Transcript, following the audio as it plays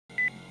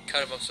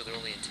cut them up so they're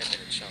only in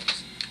 10-minute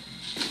chunks.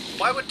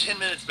 Why would 10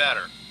 minutes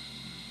matter?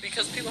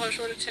 Because people have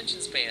short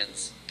attention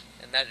spans,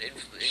 and that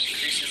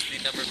increases the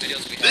number of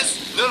videos we have.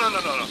 This no.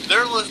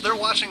 They're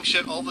watching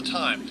shit all the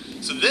time.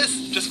 So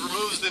this just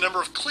removes the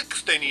number of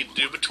clicks they need to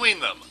do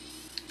between them.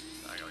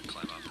 I gotta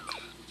climb up.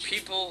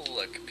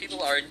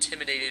 People are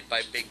intimidated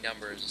by big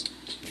numbers.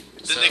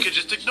 Then they could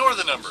just ignore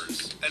the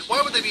numbers. And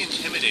why would they be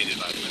intimidated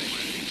by them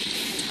anyway?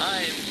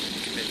 Time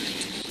commitment.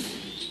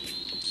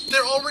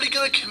 They're already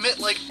gonna commit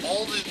like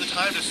all the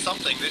time to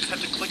something. They just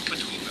have to click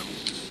between them.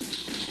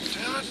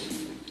 Damn it.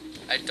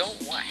 I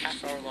don't want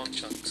half-hour-long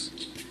chunks.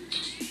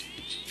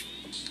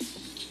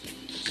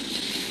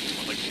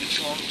 Like an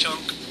inch-long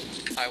chunk.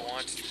 I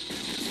want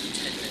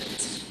 10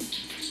 minutes.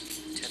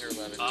 10 or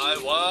 11. I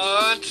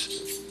want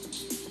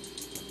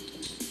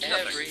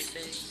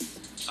everything.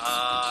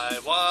 I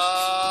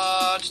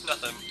want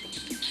nothing.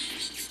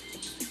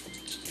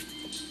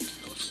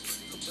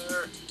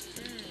 There.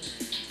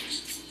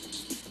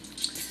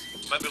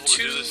 Might be able to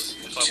do this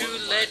if I Two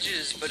wasn't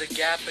ledges, but a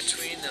gap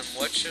between them.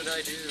 What should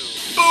I do?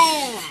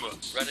 Boom!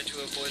 Run into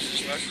a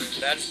poisonous mushroom.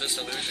 That's the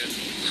solution.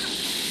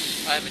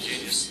 I'm a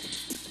genius.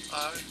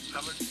 I'm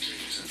a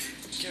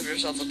genius. Give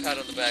yourself a pat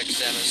on the back,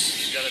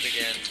 Samus. You got it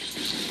again.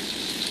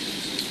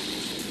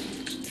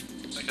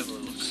 I got a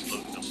little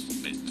explode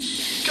bit.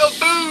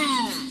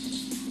 Kaboom!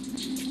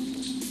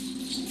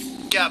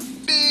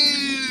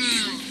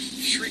 Kaboom!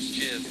 Shriek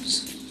Jibs.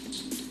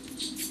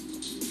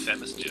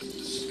 Samus Jibs.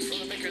 From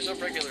the makers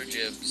of regular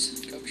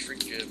Jibs. Come Shriek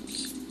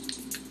Jibs.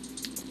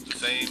 The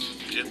same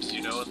Jibs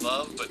you know and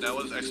love, but now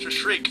with extra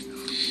shriek.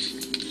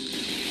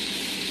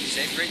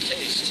 Same great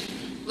taste.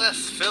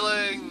 Less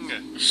filling!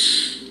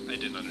 I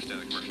didn't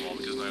understand the commercial all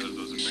because neither of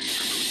those are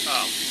things.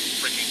 Oh,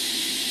 freaking.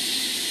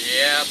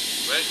 Yep.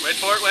 Wait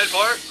for it, wait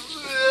for it!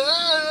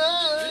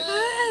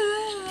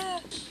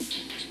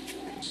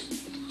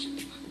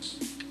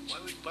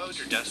 Why would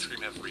your death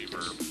scream have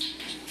reverb?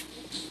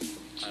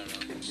 I don't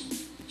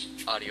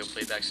know. Audio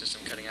playback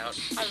system cutting out.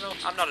 I don't know.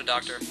 I'm not a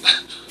doctor.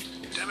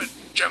 Damn it,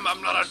 Gem,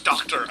 I'm not a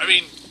doctor. I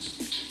mean...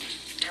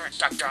 Damn it,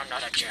 doctor, I'm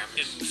not a gem.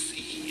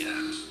 MC.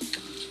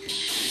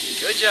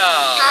 Good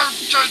job!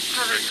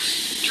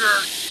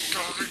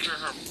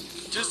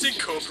 Just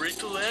incorporate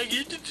the lag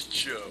into the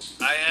show.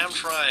 I am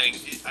trying.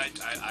 I'm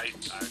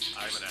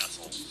an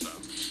asshole, so...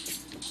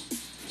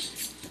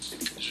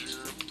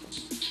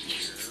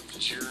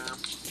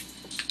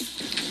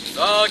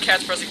 Oh,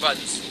 cat's pressing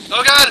buttons.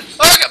 Oh god!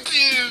 Oh god!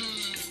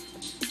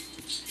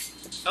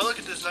 Oh, look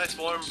at this nice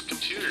warm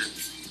computer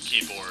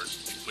keyboard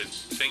with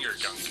finger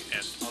gunk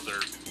and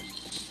other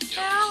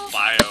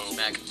bio...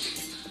 Smack.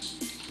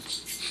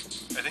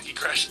 I think he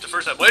crashed it the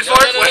first time. Wait for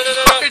it! Wait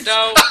for it!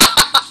 No!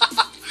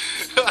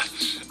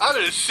 I'm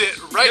gonna sit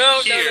right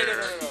here.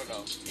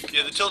 No.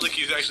 Yeah, the tilde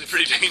key is actually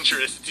pretty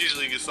dangerous. It's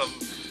usually some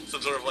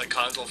sort of like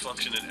console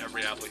function in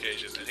every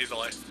application. And he's all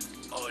like,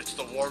 oh, it's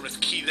the warmest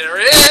key there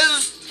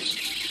is!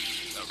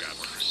 Oh god,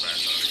 we're back.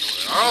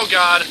 Oh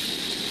god!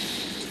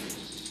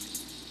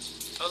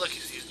 Oh look,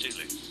 he's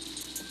jiggling.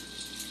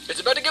 It's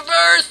about to give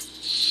birth!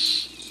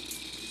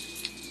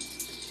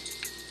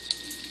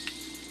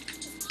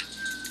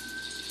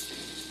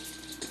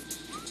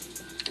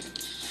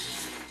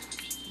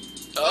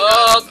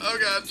 Oh! Oh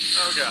god!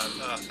 Oh god!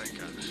 Oh, thank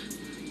god.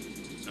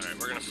 Alright,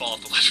 we're gonna fall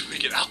off the ledge when we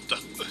get out though.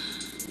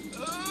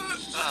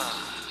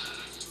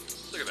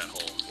 Look at that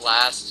hole.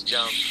 Last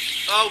jump.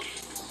 Oh!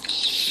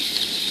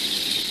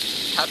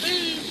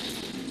 Happy!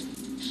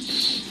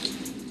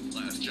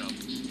 Last jump.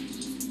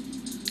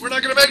 We're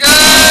not gonna make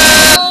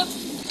it!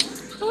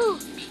 Woo.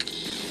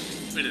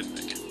 We didn't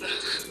make it.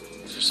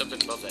 There's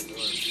something above that door.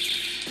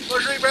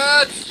 More shrink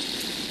bats!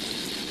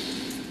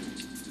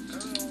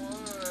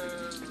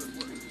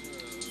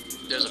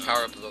 There's a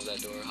power up above that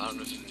door. I don't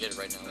know if you can get it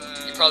right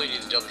now. You probably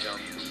need to double jump.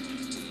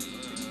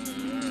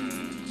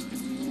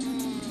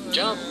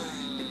 Jump!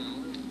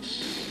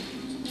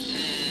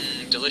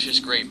 Delicious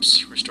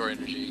grapes. Restore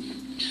energy.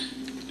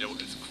 Yeah, well,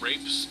 it's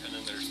grapes, and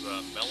then there's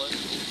melon,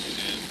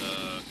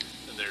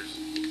 and there's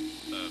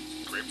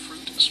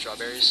grapefruit.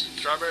 Strawberries.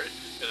 Strawberry.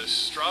 Yeah, there's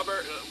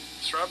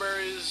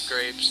strawberries.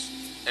 Grapes.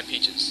 And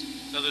peaches.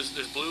 No, there's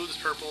blue, there's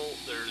purple,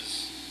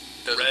 there's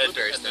Those are red,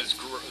 blueberries and then.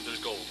 there's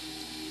gold.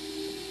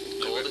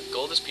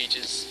 Gold is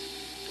peaches.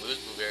 Blue is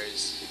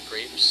blueberries.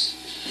 Grapes.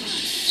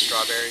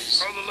 Strawberries.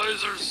 Oh, the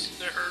lasers!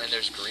 They hurt. And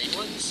there's green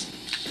ones?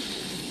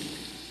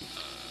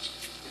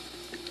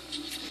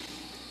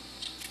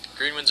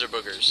 Green ones are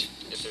boogers,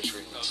 if there's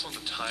green Oh, ones. this one's a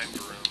timed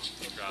room.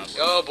 Oh god.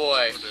 Oh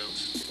boy. We're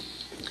doomed.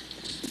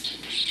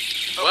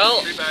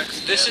 Well,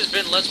 feedbacks this and has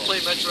been Let's Play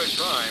Metroid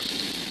Prime.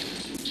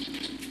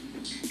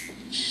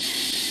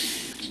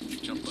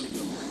 jump button.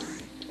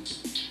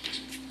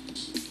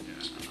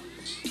 Yeah, timed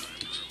room.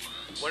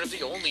 One of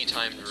the only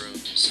timed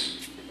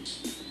rooms.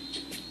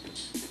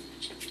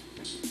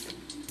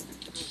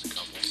 There's a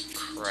couple.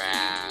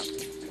 Crap. I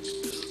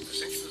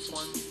think this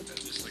one is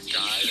just a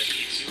guy that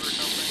eats you or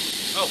something.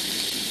 Oh!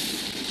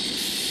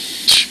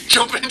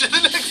 Jump into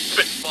the next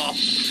pitfall!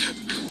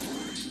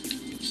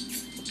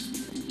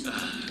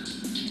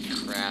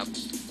 Crap.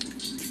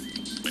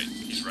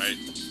 right?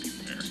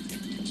 There.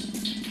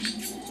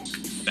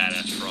 Fat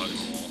ass frog in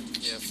the wall.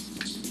 Yep.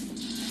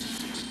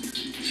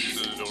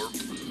 Slurp.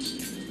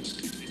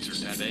 Insert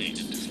tab 8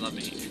 into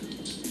slumming.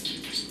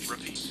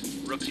 Repeat.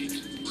 Repeat.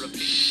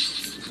 Repeat.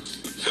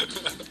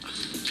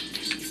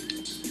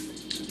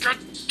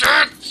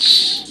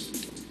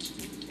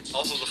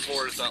 Also, the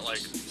floor is not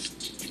like...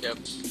 Yep.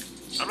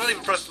 I'm not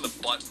even pressing the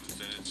buttons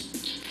and it's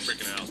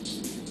freaking out.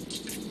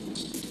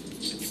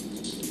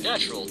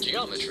 Natural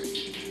geometry.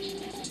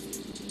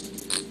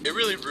 It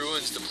really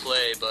ruins the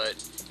play, but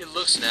it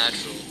looks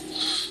natural.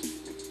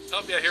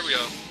 Oh, yeah, here we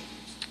go.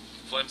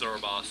 Flamethrower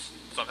boss.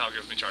 Somehow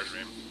gives me charge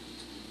beam.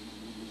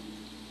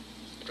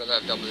 I'd rather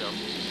have double jump.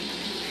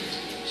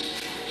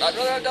 I'd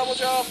rather have double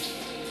jump!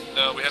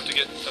 No, we have to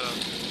get,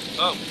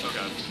 oh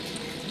god.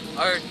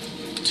 Our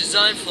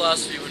design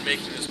philosophy when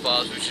making this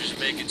boss was just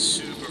make it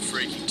super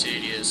freaking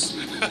tedious.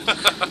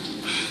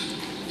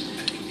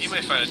 You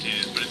may find it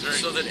tedious, but it's very...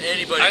 So that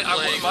anybody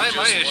playing my would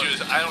just issue want...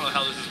 is I don't know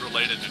how this is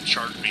related to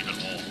charge beam at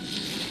all.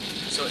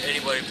 So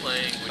anybody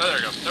playing would Oh, there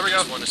we go. There we go.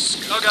 just want to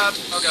scoop, Oh god.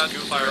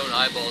 scoop Fire. their own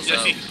eyeballs Yeah,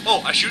 out. see.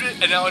 Oh, I shoot it,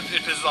 and now it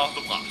pisses off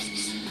the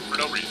wasps. For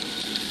no reason.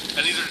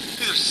 And these are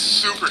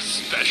super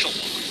special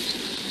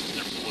ones.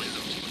 They're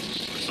poison.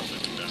 Or something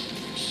like that.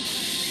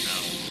 No.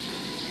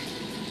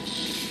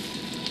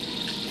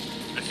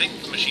 I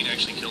think the machine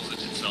actually kills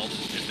it itself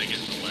if they get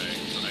in the way.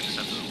 So I just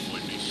have to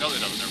avoid me. No, they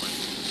don't. Never mind.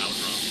 I was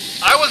wrong.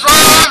 I was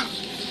wrong!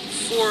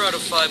 4 out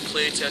of 5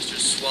 playtesters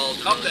swallowed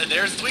their Oh, own... and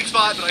there's the weak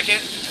spot, but I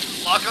can't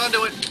lock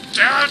onto it.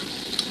 Damn it!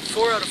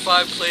 4 out of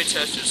 5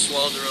 playtesters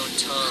swallowed their own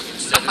tongue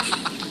instead of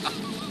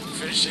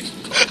finishing.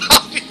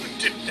 How do you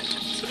do that?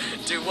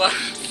 Do what?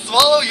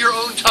 Swallow your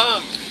own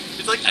tongue.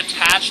 It's like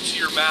attached to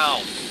your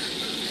mouth.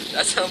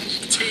 That's how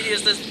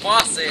tedious this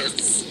boss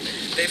is.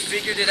 They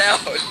figured it out.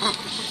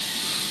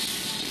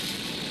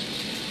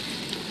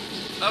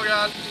 Oh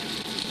god.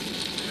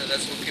 You know,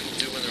 that's what people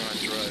do when they're on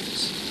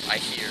drugs. I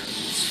hear.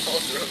 Swallow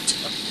their own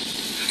tongue.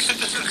 That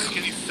doesn't make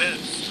any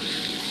sense.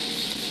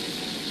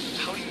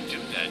 How do you do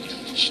that? You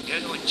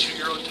have to like chew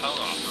your own tongue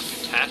off or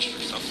detach it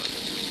or something.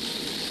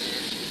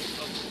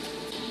 Oh.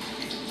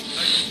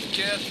 I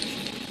can't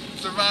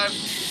survive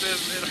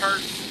this. It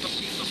hurts. The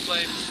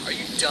flames. Are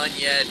you done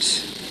yet?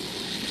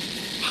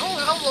 How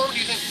long do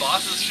you think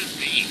bosses should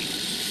be?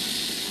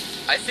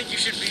 I think you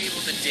should be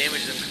able to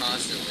damage them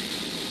constantly.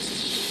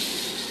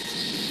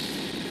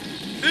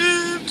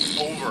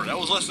 Over. That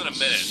was less than a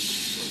minute.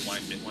 Little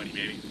whiny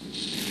baby.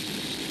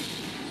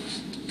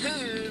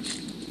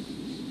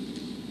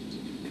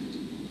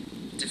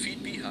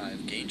 Defeat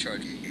Beehive. Gain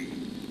charge.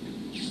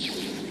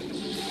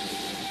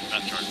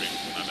 Not charge me.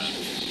 My bad.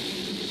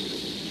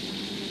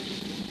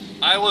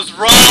 I was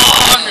wrong!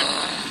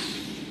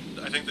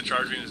 I think the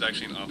charge beam is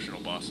actually an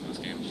optional boss in this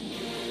game.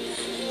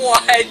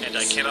 What? And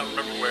I cannot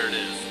remember where it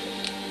is.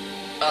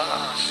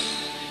 Oh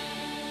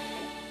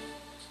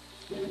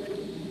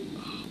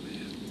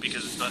man.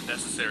 Because it's not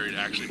necessary to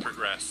actually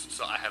progress,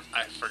 so I've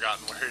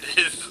forgotten where it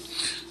is.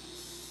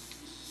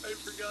 I've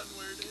forgotten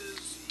where it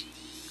is.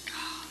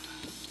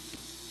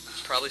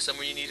 Probably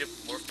somewhere you need a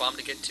morph bomb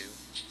to get to. I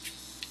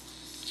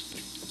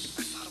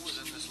thought it was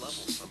in this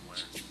level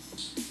somewhere.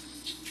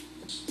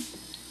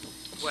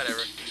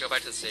 Whatever. Go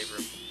back to the save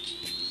room.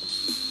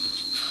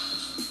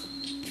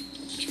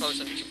 There's probably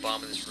something you can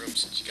bomb in this room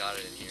since you got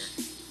it in here.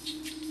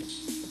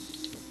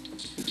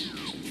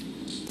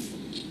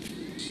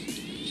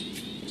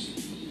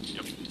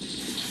 Yep.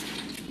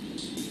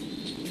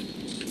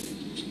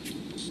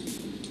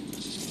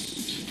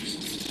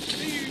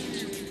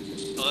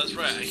 Oh, that's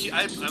right.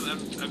 I'm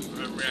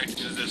reacting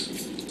to this.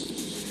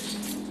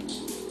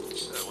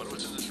 I wonder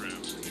what's in this room.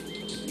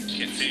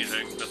 Can't see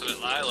anything. Nothing at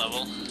eye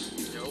level.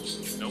 Nope.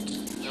 Nope.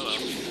 Hello.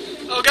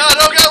 Oh god!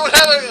 Oh god! What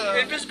happened?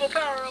 Invisible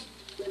power up.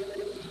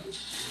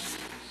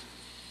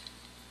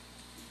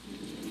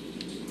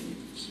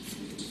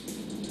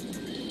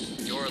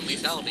 Your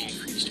lethality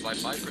increased by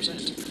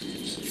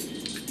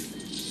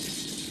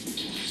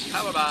 5%.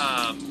 Power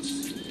bombs.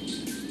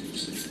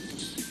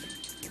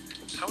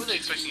 How are they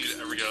expecting you to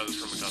ever get out of this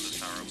room without this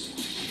power up?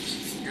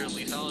 Your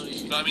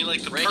lethality. No, I mean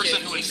like the ranking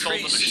person who installed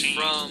the increased machine.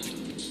 from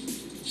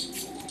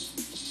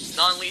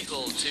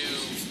non-lethal to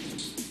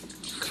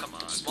Come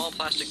on. small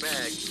plastic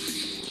bag.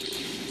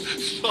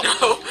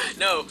 Oh.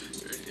 No.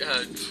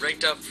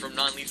 Ranked up from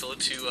non-lethal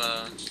to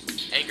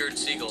angered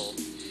seagull.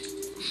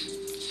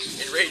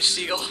 Enraged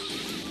seagull.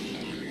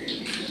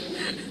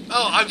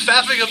 Oh, I'm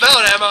faffing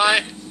about, am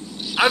I?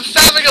 I'm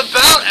faffing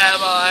about,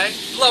 am I?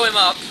 Blow him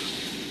up.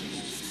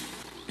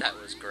 That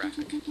was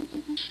graphic.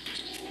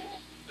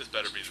 This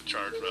better be the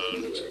charge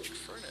mode.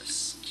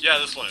 Furnace. Yeah,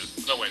 this one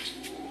is. No, wait.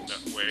 No,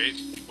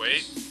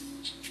 wait.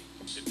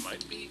 It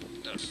might be?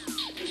 No.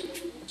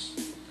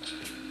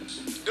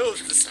 No,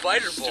 it's the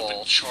spider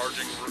ball. Stupid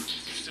charging room.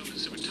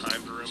 Stupid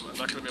timed room. I'm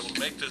not going to be able to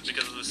make this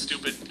because of the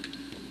stupid...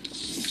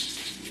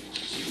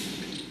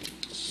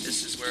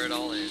 This is where it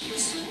all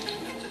ends.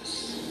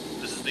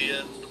 This is the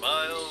end.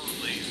 My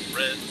only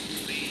friend.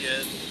 The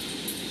end.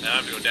 Now I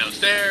have to go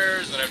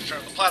downstairs, and I have to turn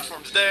on the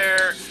platforms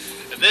there,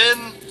 and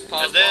then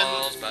Pause And then-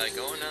 balls by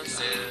going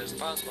downstairs.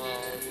 Pause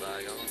balls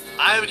by going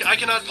downstairs. I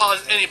cannot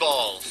pause any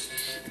balls.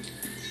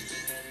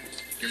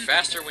 You're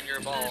faster when you're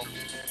a ball.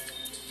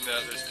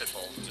 No, there's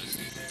pitfalls. There's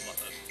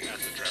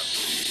acid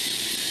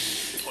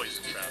traps.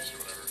 Poison traps or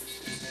whatever.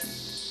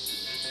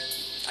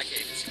 I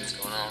can't even see what's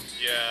going on.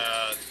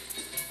 Yeah.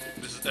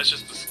 That's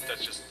just the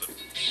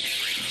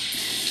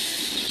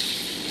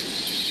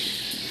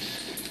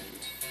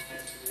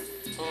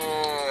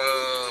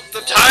Oh,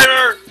 The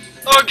timer!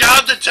 Oh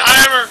god, the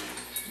timer!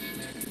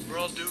 We're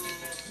all doomed.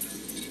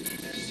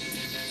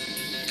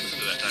 Listen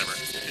to that timer.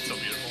 It's so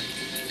beautiful.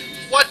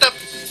 What the?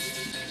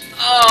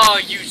 Oh,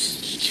 you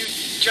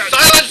jerk.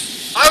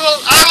 Silence! I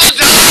will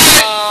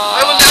die!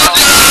 I will now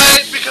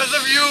die because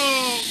of you!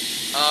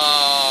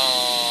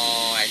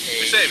 Oh, I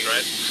hate We saved, you.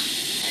 right?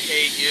 I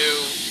hate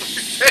you.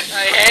 We saved.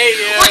 I hate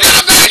you. We're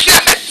gonna make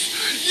it!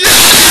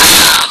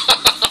 Yeah!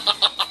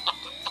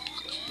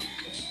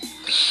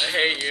 I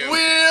hate you.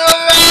 We're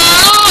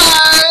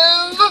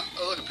alive!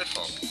 Oh, look, a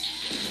pitfall.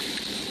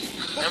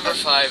 Number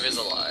 5 is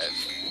alive.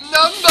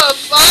 Number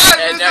 5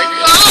 And is now you're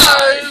gonna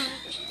alive!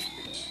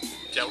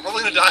 Yeah, we're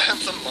probably gonna die on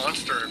some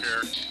monster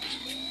here.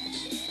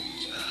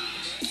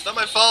 It's not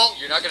my fault.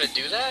 You're not gonna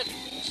do that?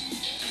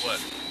 What?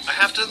 I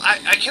have to.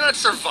 I cannot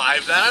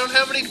survive that. I don't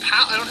have any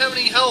I don't have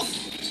any health.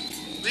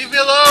 Leave me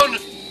alone.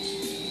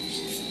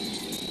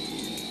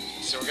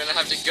 So we're gonna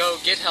have to go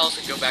get health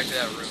and go back to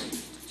that room.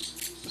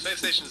 The save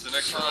station is the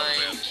next one, Fine.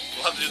 man.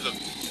 We'll have to do the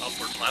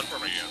upward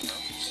platform again.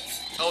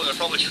 Huh? Oh, and they're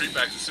probably street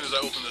backs as soon as I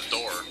open this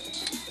door.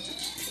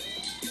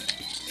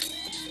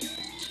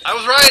 I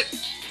was right.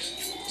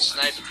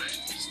 Snipe.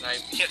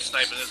 Snipe. You can't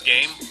snipe in this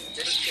game.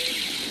 This game.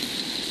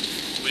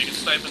 Well, you can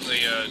snipe in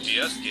the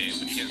DS game,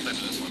 but you can't snipe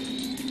in this one.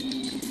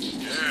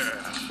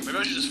 Yeah. Maybe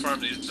I should just farm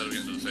these instead of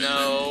getting to the save.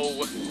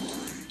 No.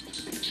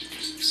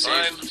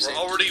 Fine, Save. we're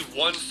already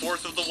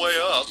 1/4 of the way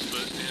up,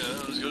 but yeah,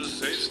 let's go to the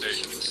save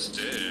station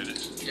instead.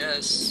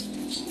 Yes.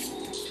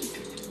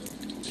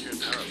 Here,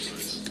 power up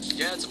place.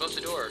 Yeah, it's above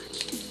the door.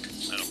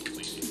 I don't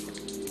believe you.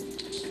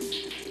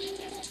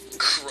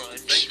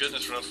 Crunch. Thank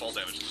goodness for no fall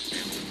damage.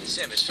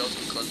 Sam is filled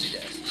with clumsy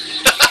death.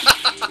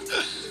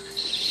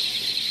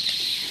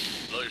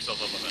 Blow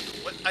yourself up on that.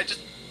 What? I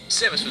just.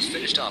 Samus was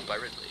finished off by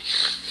Ridley.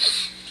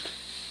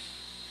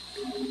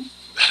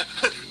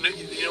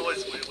 You know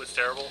what's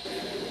terrible?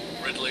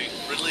 Ridley's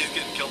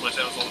getting killed by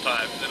Samus all the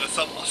time. And then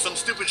some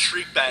stupid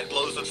shriek bat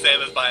blows up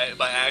Samus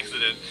by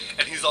accident,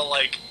 and he's all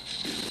like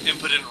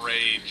impotent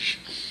rage.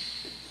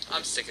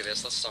 I'm sick of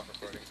this. Let's stop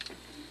recording.